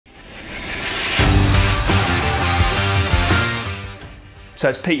So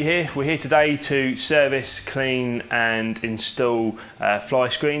it's Pete here. We're here today to service, clean and install fly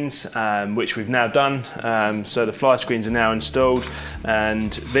screens, which we've now done. So the fly screens are now installed,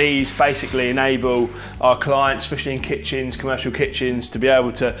 and these basically enable our clients, especially in kitchens, commercial kitchens, to be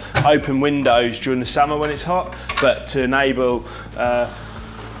able to open windows during the summer when it's hot, but to enable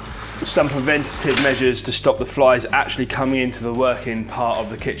some preventative measures to stop the flies actually coming into the working part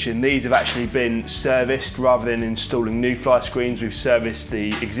of the kitchen. These have actually been serviced rather than installing new fly screens. We've serviced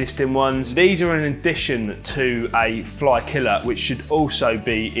the existing ones. These are an addition to a fly killer, which should also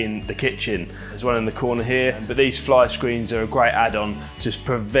be in the kitchen. There's one in the corner here, but these fly screens are a great add-on to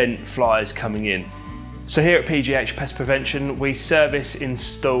prevent flies coming in. So here at PGH Pest Prevention, we service,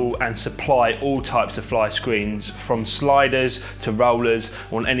 install and supply all types of fly screens, from sliders to rollers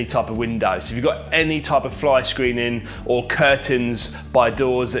on any type of window. So if you've got any type of fly screening or curtains by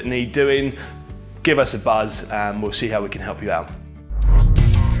doors that need doing, give us a buzz and we'll see how we can help you out.